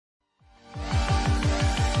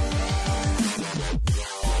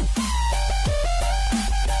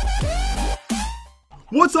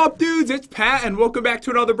What's up, dudes? It's Pat, and welcome back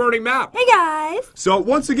to another burning map. Hey, guys. So,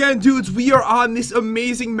 once again, dudes, we are on this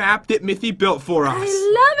amazing map that Mithy built for us. I love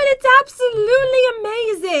it. It's absolutely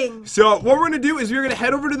amazing. So, what we're going to do is we're going to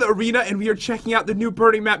head over to the arena, and we are checking out the new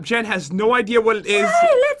burning map. Jen has no idea what it is.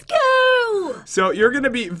 Hey, let's go. So, you're going to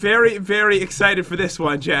be very, very excited for this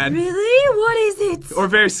one, Jen. Really? What is it? Or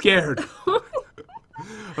very scared.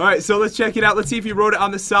 Alright, so let's check it out. Let's see if he wrote it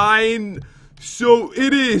on the sign. So,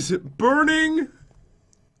 it is burning...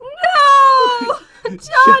 No!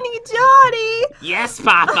 Johnny! Yes,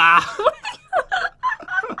 Papa!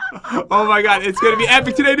 Oh my god, it's gonna be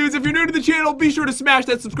epic today, dudes. If you're new to the channel, be sure to smash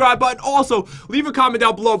that subscribe button. Also, leave a comment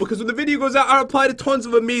down below, because when the video goes out, I reply to tons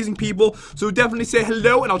of amazing people. So definitely say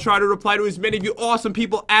hello, and I'll try to reply to as many of you awesome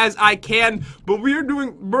people as I can. But we are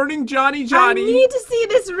doing Burning Johnny. I need to see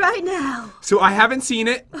this right now. So I haven't seen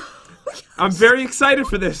it. I'm very excited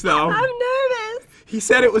for this, though. I'm nervous. He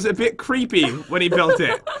said it was a bit creepy when he built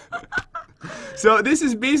it. So this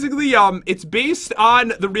is basically, it's based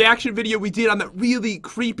on the reaction video we did on that really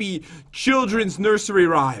creepy children's nursery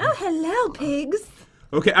rhyme. Oh, hello, pigs.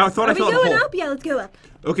 Okay, I thought I felt a hole. Are we going up? Yeah, let's go up.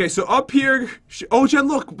 Okay, so up here, oh, Jen,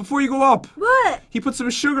 look, before you go up. What? He put some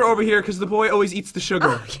sugar over here because the boy always eats the sugar.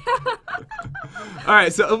 Oh, yeah. All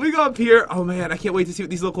right, so if we go up here, oh man, I can't wait to see what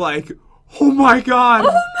these look like. Oh my god.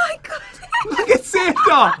 Oh my god. Look at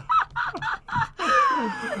Santa.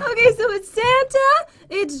 Okay, so it's Santa,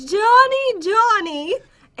 it's Johnny,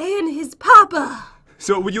 and his papa.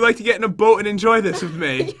 So would you like to get in a boat and enjoy this with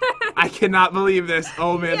me? Yes. I cannot believe this.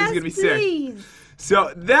 Oh man, this is gonna be please. sick.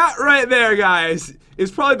 So that right there, guys, is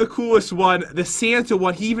probably the coolest one, the Santa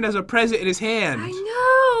one. He even has a present in his hand. I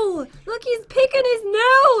know. Look, he's picking his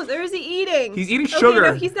nose. Or is he eating? He's eating sugar.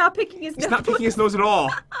 No, he's not picking his nose. He's not picking his nose at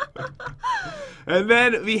all. And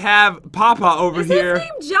then we have Papa over here. Is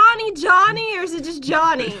his name Johnny, or is it just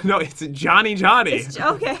Johnny? No, it's Johnny.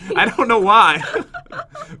 Okay. I don't know why.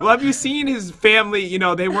 Well, have you seen his family? You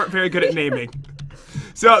know, they weren't very good at naming.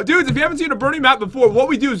 So, dudes, if you haven't seen a burning map before, what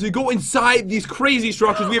we do is we go inside these crazy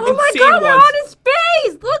structures. We have insane ones. Oh my god, we're on his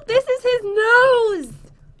face! Look, this is his nose!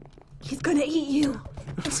 He's gonna eat you.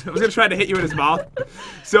 I was gonna try to hit you in his mouth.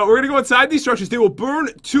 So, we're gonna go inside these structures. They will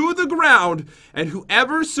burn to the ground, and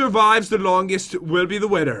whoever survives the longest will be the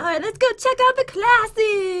winner. Alright, let's go check out the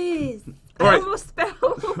classes! I almost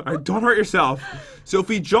fell. Alright, don't hurt yourself. So, if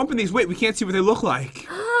we jump in these, wait, we can't see what they look like.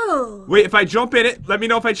 Oh. Wait, if I jump in it, let me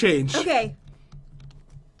know if I change. Okay.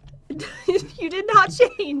 You did not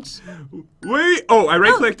change. Wait, oh, I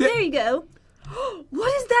right-clicked it. There you go.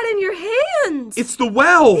 What is that in your hands? It's the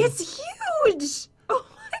well. It's huge. Oh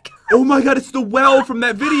my god. Oh my god, it's the well from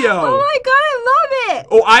that video. Oh my god, I love it.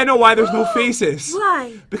 Oh, I know why there's no faces.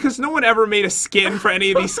 Why? Because no one ever made a skin for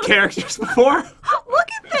any of these characters before. Look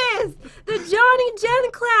at this. The Johnny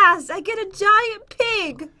Jen class. I get a giant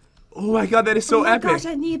pig. Oh my god, that is so epic. Oh my gosh,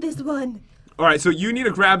 I need this one. Alright, so you need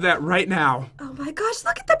to grab that right now. Oh my gosh,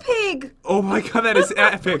 look at the pig! Oh my god, that is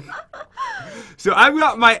epic. So I've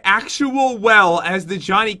got my actual well as the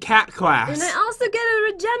Johnny Cat class. And I also get a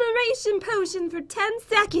regeneration potion for 10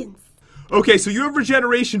 seconds. Okay, so you have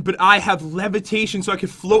regeneration, but I have levitation so I can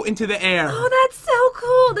float into the air. Oh, that's so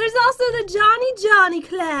cool. There's also the Johnny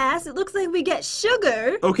class. It looks like we get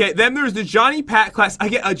sugar. Okay, then there's the Johnny Pat class. I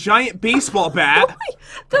get a giant baseball bat. Oh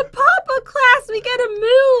the Papa class, we get a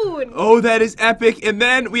moon. Oh, that is epic. And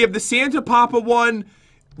then we have the Santa Papa one,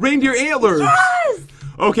 reindeer antlers. Yes!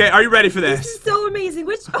 Okay, are you ready for this? This is so amazing.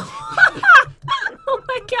 Which... Oh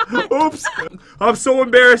my god. Oops. I'm so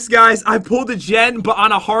embarrassed, guys. I pulled a Jen, but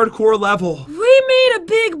on a hardcore level. We made a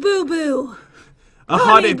big boo-boo. A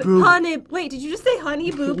honey boo. Wait, did you just say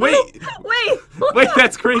honey boo-boo? Wait. Wait,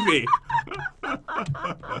 that's creepy.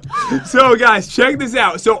 So, guys, check this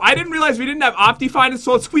out. So, I didn't realize we didn't have Optifine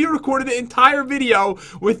installed, so we recorded the entire video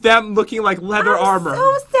with them looking like leather armor. I'm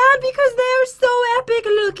so sad because they're so epic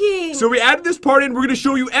looking. So, we added this part in. We're going to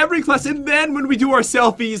show you every class, and then when we do our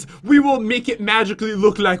selfies, we will make it magically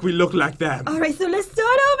look like we look like them. Alright, so let's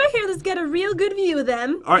start over here. Let's get a real good view of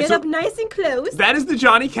them. All right, get up nice and close. That is the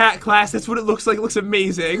Johnny Cat class. That's what it looks like. It looks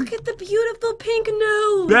amazing. Look at the beautiful pink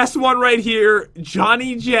nose. Best one right here,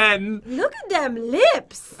 Johnny Jen. Look at them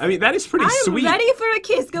lips. I mean, that is pretty sweet. I'm ready for a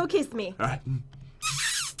kiss. Go kiss me. All right.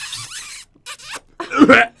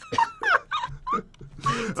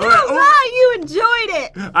 You enjoyed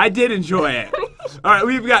it. I did enjoy it. All right,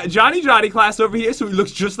 we've got Johnny class over here, so he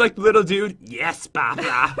looks just like the little dude. Yes,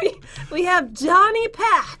 Papa. We have Johnny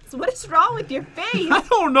Pats. What is wrong with your face? I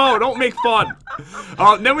don't know. Don't make fun.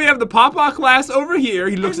 Then we have the Papa class over here.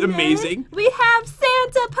 He looks amazing. We have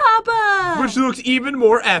Santa Papa. Which looks even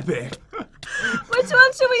more epic. Which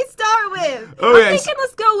one should we start with? Okay. I'm thinking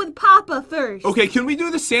let's go with Papa first. Okay, can we do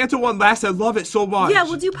the Santa one last? I love it so much. Yeah,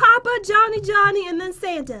 we'll do Papa, Johnny, and then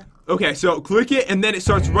Santa. Okay, so click it, and then it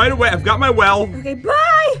starts right away. I've got my well. Okay,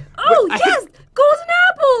 bye! Oh, Wait, yes! Golden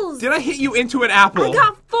apples! Did I hit you into an apple? I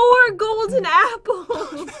got 4 golden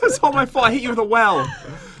apples! That's all my fault. I hit you with a well.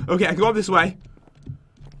 Okay, I can go up this way.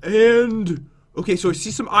 And... Okay, so I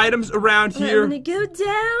see some items around here. I'm gonna go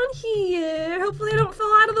down here. Hopefully I don't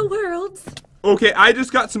fall out of the world. Okay, I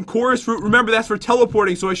just got some chorus fruit. Remember, that's for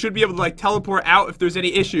teleporting, so I should be able to, like, teleport out if there's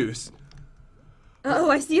any issues. Oh,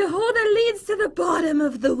 I see a hole that leads to the bottom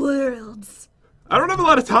of the world. I don't have a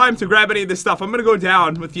lot of time to grab any of this stuff. I'm gonna go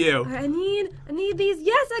down with you. All right, I need these.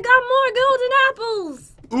 Yes, I got more golden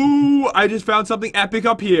apples. Ooh, I just found something epic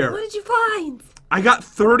up here. What did you find? I got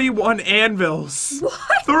 31 anvils.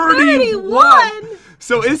 What? 31?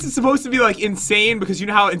 So this is supposed to be like insane because you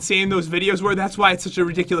know how insane those videos were? That's why it's such a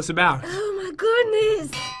ridiculous amount. Oh my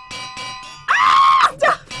goodness. Ah!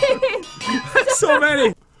 Stop it! That's so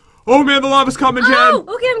many. Oh man, the lava's coming, Jen. Oh,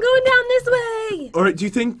 okay, I'm going down this way. Alright, do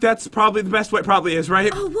you think that's probably the best way? It probably is,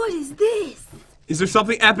 right? Oh, what is this? Is there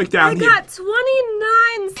something epic down here? I got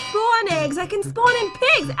 29 spawn eggs. I can spawn in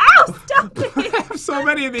pigs. Ow, stop I it. have so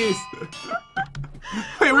many of these.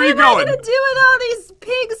 Wait, where are you What am I going? gonna do with all these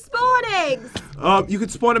pig spawn eggs? You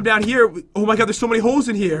could spawn them down here. Oh my god, there's so many holes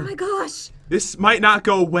in Oh here. my gosh. This might not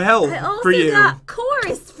go well I also for you. got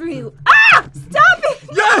chorus fruit. Ah! Stop it!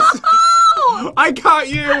 Yes! No! I caught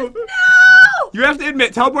you! No! You have to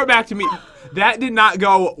admit, teleport back to me. That did not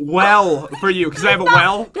go well for you, because I have a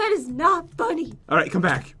well. That is not funny. Alright, come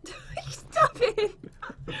back. Stop it.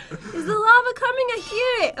 Is the lava coming? I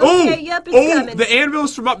hear it. Oh! Okay, yep, it's coming. The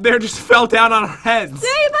anvils from up there just fell down on our heads.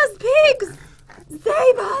 Save us, pigs!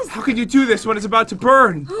 Save us! How could you do this when it's about to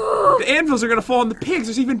burn? The anvils are gonna fall on the pigs.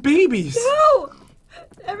 There's even babies. No!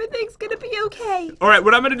 Everything's gonna be okay. Alright,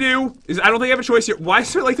 what I'm gonna do is I don't think I have a choice here. Why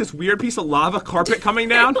is there like this weird piece of lava carpet coming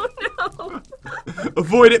down? Oh no!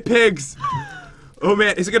 Avoid it, pigs. Oh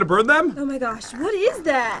man, is it gonna burn them? Oh my gosh, what is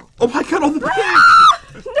that? Oh my god, all the pigs!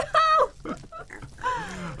 Ah! No!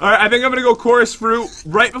 Alright, I think I'm gonna go chorus fruit.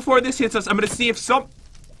 Right before this hits us, I'm gonna see if some...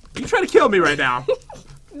 Are you trying to kill me right now?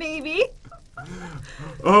 Maybe.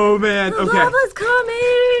 Oh man, The okay. lava's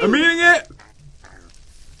coming! I'm eating it!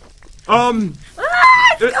 Ah,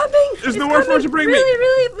 it's coming! There's It's nowhere for it coming to bring really,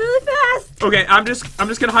 me. really fast! Okay, I'm just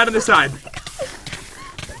gonna hide on this side.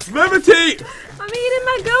 Levitate! I'm eating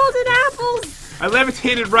my golden apples! I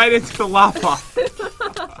levitated right into the lava.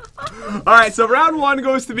 Alright, so round 1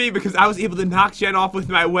 goes to me because I was able to knock Jen off with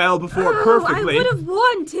my well before perfectly. I would have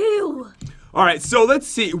won too! Alright, so let's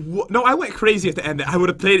see. No, I went crazy at the end. I would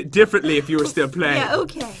have played it differently if you were still playing. Yeah,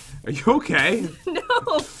 okay. Are you okay?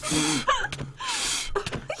 No!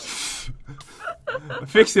 I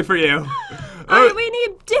fixed it for you. Alright, we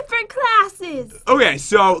need different classes! Okay,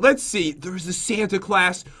 so let's see. There's the Santa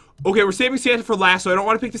class. Okay, we're saving Santa for last, so I don't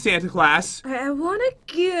want to pick the Santa class. Alright, I want to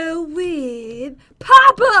go with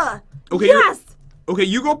Papa! Okay, yes! Okay,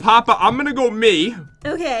 you go Papa. I'm gonna go me.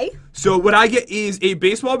 Okay. So what I get is a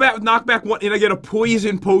baseball bat with knockback 1, and I get a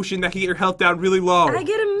poison potion that can get your health down really low. I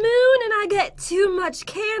get a moon and I get too much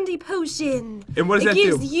candy potion. And what does that do?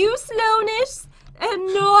 It gives you slowness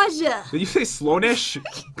and nausea. Did you say slownish?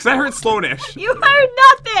 Because I heard slownish. You heard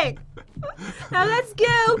nothing! Now let's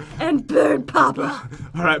go and burn Papa.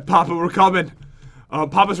 Alright, Papa, we're coming.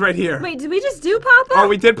 Papa's right here. Wait, did we just do Papa? Oh,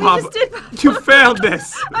 we did Papa. We just did Papa. You failed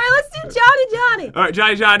this. Alright, let's do Johnny. Alright,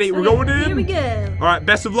 Johnny, we're going in. Here we go. Alright,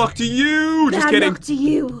 best of luck to you. Just Bad kidding. luck to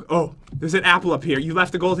you. Oh, there's an apple up here. You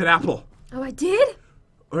left a golden apple. Oh, I did?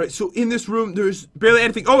 Alright, so in this room, there's barely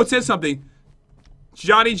anything. Oh, it says something.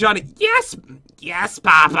 Johnny. Yes,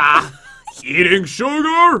 Papa. Eating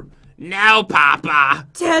sugar? No, Papa.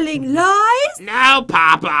 Telling lies? No,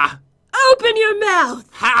 Papa. Open your mouth.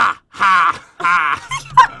 Ha, ha,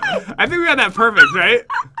 ha. I think we got that perfect, right?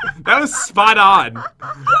 That was spot on.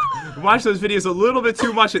 Watch those videos a little bit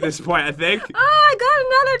too much at this point, I think. Oh, I got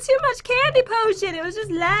another too much candy potion. It was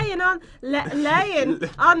just laying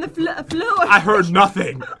on the floor. I heard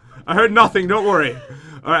nothing. Don't worry.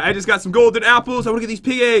 Alright, I just got some golden apples. I want to get these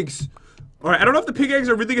pig eggs. Alright, I don't know if the pig eggs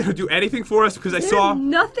are really going to do anything for us because I saw...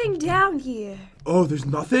 nothing down here. Oh, there's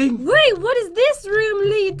nothing? Wait, what does this room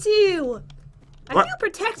lead to? I feel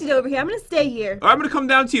protected over here. I'm going to stay here. I'm going to come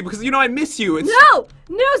down to you because, you know, I miss you. It's... No,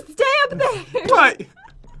 stay up there. What?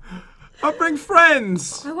 I'll bring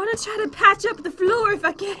friends. I want to try to patch up the floor if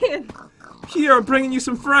I can. Here, I'm bringing you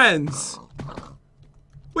some friends.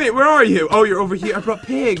 Wait, where are you? Oh, you're over here. I brought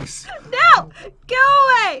pigs. No, go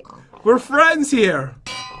away. We're friends here.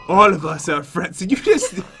 All of us are friends. Did you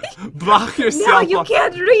just block yourself No, you off?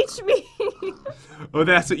 can't reach me. Oh,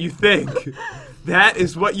 that's what you think. That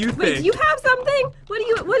is what you Wait, think. do you have something?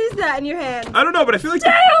 What is that in your hand? I don't know, but I feel like Stay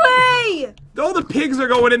away! all the pigs are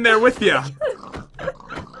going in there with you.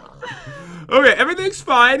 Okay, everything's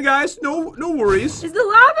fine, guys. No worries. Is the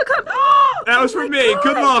lava coming? Oh, That was for me. God.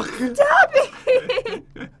 Good luck. Stop it!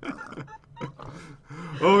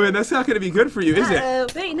 Oh man, that's not gonna be good for you, is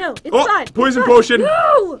it? Wait, no, it's Oh, fine. poison It's fine. potion.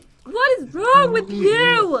 No! What is wrong with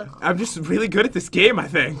you? I'm just really good at this game, I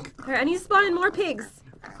think. Alright, I need to spawn in more pigs.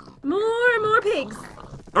 More pigs.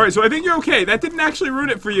 Alright, so I think you're okay. That didn't actually ruin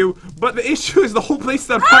it for you, but the issue is the whole place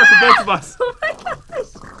is on fire for both of us. Oh my gosh.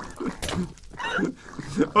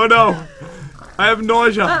 Oh no. I have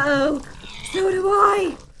nausea. Uh-oh. So do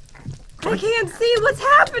I. I can't see what's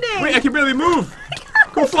happening. Wait, I can barely move.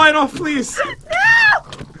 Go flying off, please. No!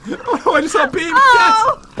 Oh no, I just saw a baby.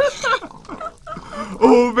 Oh! Yes.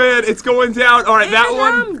 Oh man, it's going down. Alright, that And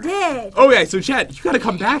one. I'm dead. Okay, so Chad, you gotta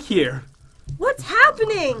come back here. What's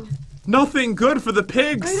happening? Nothing good for the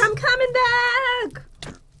pigs. Alright, I'm coming back.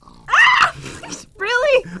 Ah!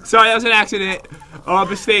 Really? Sorry, that was an accident. Oh,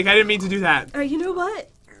 mistake. I didn't mean to do that. Alright, you know what?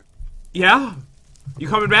 Yeah? You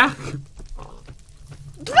coming back?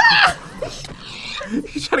 Ah! You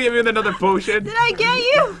trying to get me with another potion? Did I get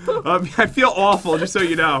you? I feel awful, just so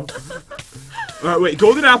you know. Alright, wait.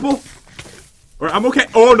 Golden apple. Alright, I'm okay.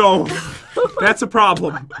 Oh, no. That's a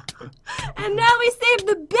problem. And now we saved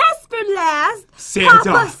the best for last.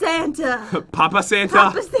 Santa. Papa Santa. Papa Santa?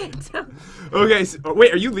 Papa Santa. Okay, so,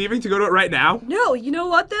 wait. Are you leaving to go to it right now? No, you know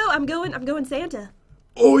what though? I'm going Santa.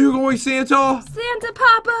 Oh, you're going Santa? Santa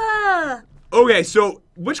Papa. Okay, so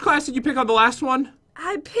which class did you pick on the last one?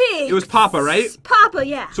 I picked. It was Papa, right? Papa,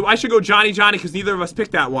 yeah. So I should go Johnny because neither of us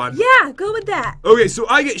picked that one. Yeah, go with that. Okay, so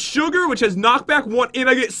I get Sugar, which has knockback 1, and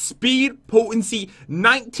I get Speed, Potency,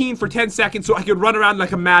 19 for 10 seconds, so I could run around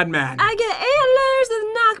like a madman. I get antlers with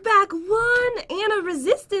knockback 1 and a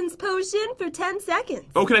resistance potion for 10 seconds.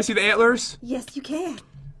 Oh, can I see the antlers? Yes, you can.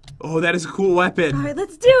 Oh, that is a cool weapon. All right,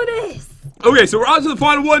 let's do this. Okay, so we're on to the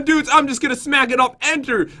final one, dudes. I'm just gonna smack it up.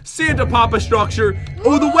 Enter Santa Papa structure.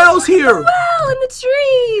 Oh, the well's here. The well in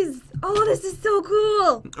the trees. Oh, this is so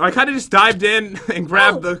cool. I kind of just dived in and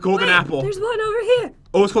grabbed the golden wait, apple. There's one over here.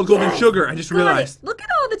 Oh, it's called golden Yes, sugar. I just got it. realized. Look at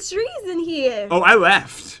all the trees in here. Oh, I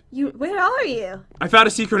left. Where are you? I found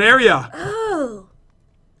a secret area. Oh.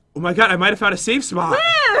 Oh my god, I might have found a safe spot.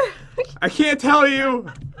 Where? I can't tell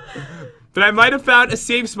you. But I might have found a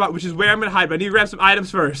safe spot, which is where I'm gonna hide. But I need to grab some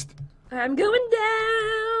items first. I'm going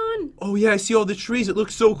down. Oh yeah, I see all the trees. It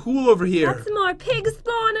looks so cool over here. Got some more pig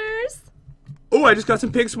spawners. Oh, I just got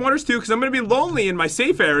some pig spawners too, because I'm gonna be lonely in my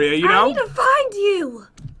safe area, you know? I need to find you.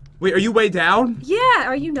 Wait, are you way down? Yeah,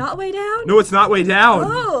 are you not way down? No, it's not way down.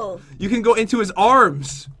 Oh. You can go into his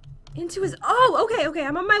arms. Into his... Oh, okay,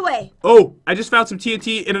 I'm on my way. Oh, I just found some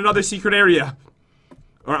TNT in another secret area.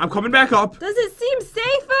 Alright, I'm coming back up. Does it seem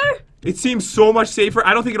safer? It seems so much safer.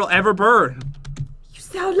 I don't think it'll ever burn. You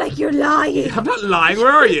sound like you're lying. I'm not lying.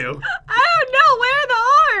 Where are you? I don't know. Where are the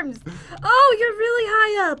arms? Oh, you're really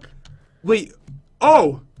high up. Wait.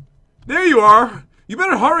 Oh, there you are. You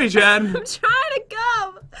better hurry, Jen. I'm trying to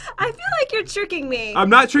come. I feel like you're tricking me. I'm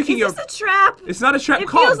not tricking you. Is this a trap? It's not a trap. It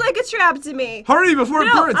Come. feels like a trap to me. Hurry before it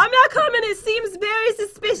No, burns. I'm not coming. It seems very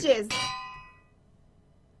suspicious.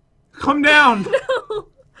 Come down. No.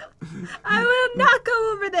 I will not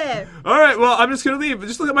go over there. Alright, well, I'm just gonna leave.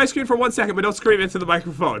 Just look at my screen for 1 second, but don't scream into the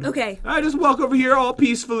microphone. Okay. I just walk over here all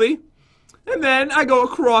peacefully. And then I go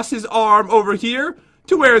across his arm over here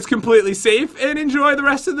to where it's completely safe and enjoy the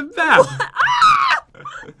rest of the map.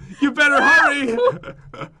 You better hurry.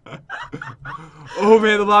 Oh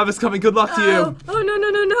man, the lava's coming. Good luck to you.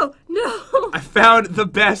 Oh, no. I found the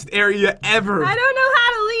best area ever. I don't know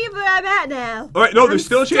how to leave where I'm at now. Alright, no, there's I'm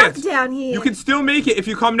still a chance. stuck down here. You can still make it if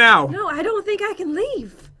you come now. No, I don't think I can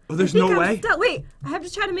leave. Oh, there's I think no I'm way? stuck. Wait, I have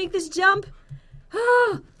to try to make this jump.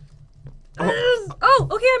 Oh, Oh.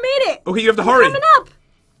 okay, I made it. Okay, you have to hurry. Coming up.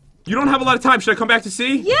 You don't have a lot of time. Should I come back to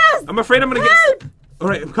see? Yes. I'm afraid I'm gonna Help. get...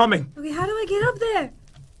 Alright, I'm coming. Okay, how do I get up there?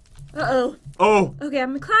 Uh-oh. Oh, Okay,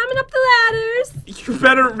 I'm climbing up the ladders. you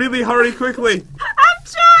better really hurry quickly. I'm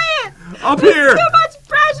trying. Up There's here. too much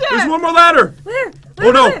pressure. There's one more ladder. Where?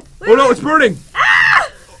 Oh no. Where? Oh no, it's burning. Ah!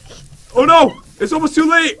 Oh no, it's almost too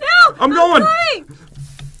late. No, I'm going. Going.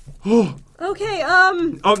 Oh, Okay,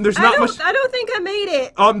 there's not much. I don't think I made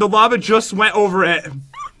it. The lava just went over it.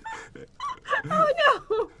 Oh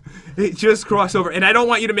no. It just crossed over, and I don't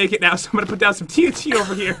want you to make it now, so I'm gonna put down some TNT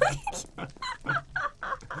over here.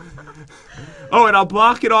 Oh, and I'll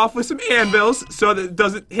block it off with some anvils so that it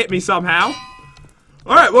doesn't hit me somehow.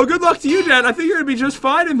 Alright, well, good luck to you, Jen. I think you're gonna be just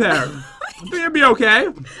fine in there. I think you'll be okay.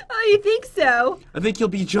 Oh, you think so? I think you'll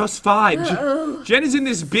be just fine. Jen is in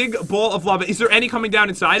this big ball of lava. Is there any coming down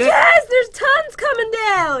inside it? Yes, there's tons coming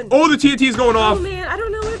down. Oh, the TNT's going off. Oh man, I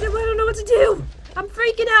don't know what to do. I'm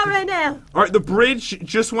freaking out right now. All right, the bridge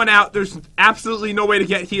just went out. There's absolutely no way to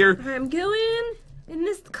get here. I'm going in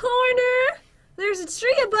this corner. There's a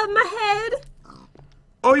tree above my head.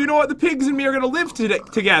 Oh, you know what? The pigs and me are gonna live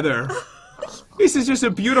together. This is just a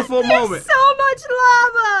beautiful moment. There's so much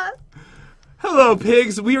lava. Hello,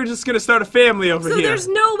 pigs. We are just gonna start a family over So here. there's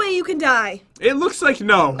no way you can die. It looks like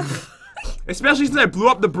no. Especially since I blew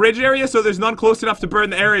up the bridge area, so there's none close enough to burn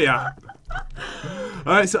the area.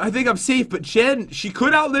 Alright, so I think I'm safe, but Jen, she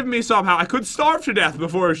could outlive me somehow. I could starve to death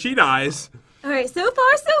before she dies. Alright, so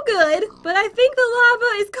far so good, but I think the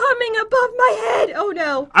lava is coming above my head. Oh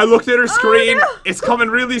no. I looked at her screen. No. It's coming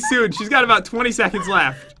really soon. She's got about 20 seconds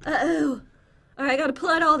left. Uh-oh. Alright, I gotta pull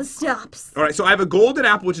out all the stops. Alright, so I have a golden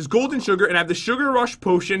apple, which is golden sugar, and I have the sugar rush I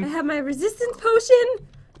potion. have my resistance potion.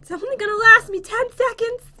 It's only gonna last me 10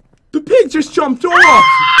 seconds. The pig just jumped off!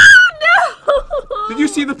 No! Did you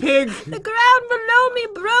see the pig? The ground below me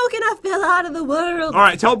broke and I fell out of the world.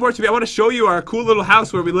 Alright, teleport to me. I want to show you our cool little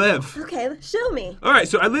house where we live. Okay, show me. Alright,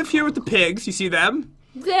 so I live here with the pigs. You see them?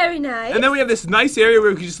 Very nice. And then we have this nice area where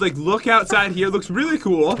we can just like look outside here. It looks really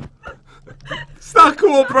cool. It's not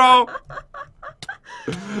cool, bro.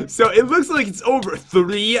 So it looks like it's over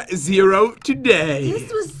 3-0 today.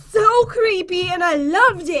 This was so creepy and I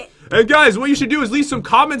loved it. And guys, what you should do is leave some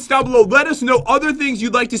comments down below. Let us know other things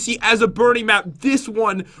you'd like to see as a burning map. This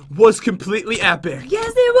one was completely epic.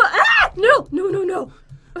 Yes, it was. Ah! No, no, no, no.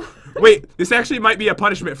 Wait, this actually might be a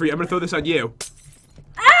punishment for you. I'm gonna throw this on you.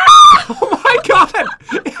 Ah! Oh my god!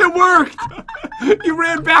 It worked! You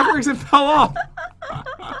ran backwards and fell off.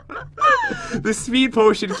 The speed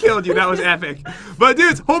potion killed you. That was epic. But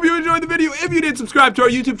dudes, hope you enjoyed the video. If you did, subscribe to our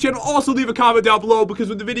YouTube channel. Also leave a comment down below because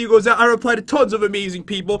when the video goes out, I reply to tons of amazing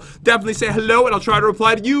people. Definitely say hello and I'll try to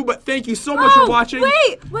reply to you. But thank you so much for watching.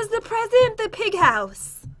 Wait, was the present the pig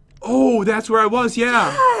house? Oh, that's where I was,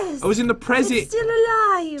 yeah. Yes. I was in the present. It's still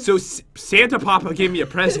alive. So Santa Papa gave me a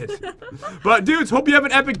present. But dudes, hope you have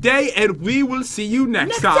an epic day and we will see you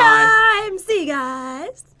next time. See you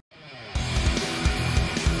guys.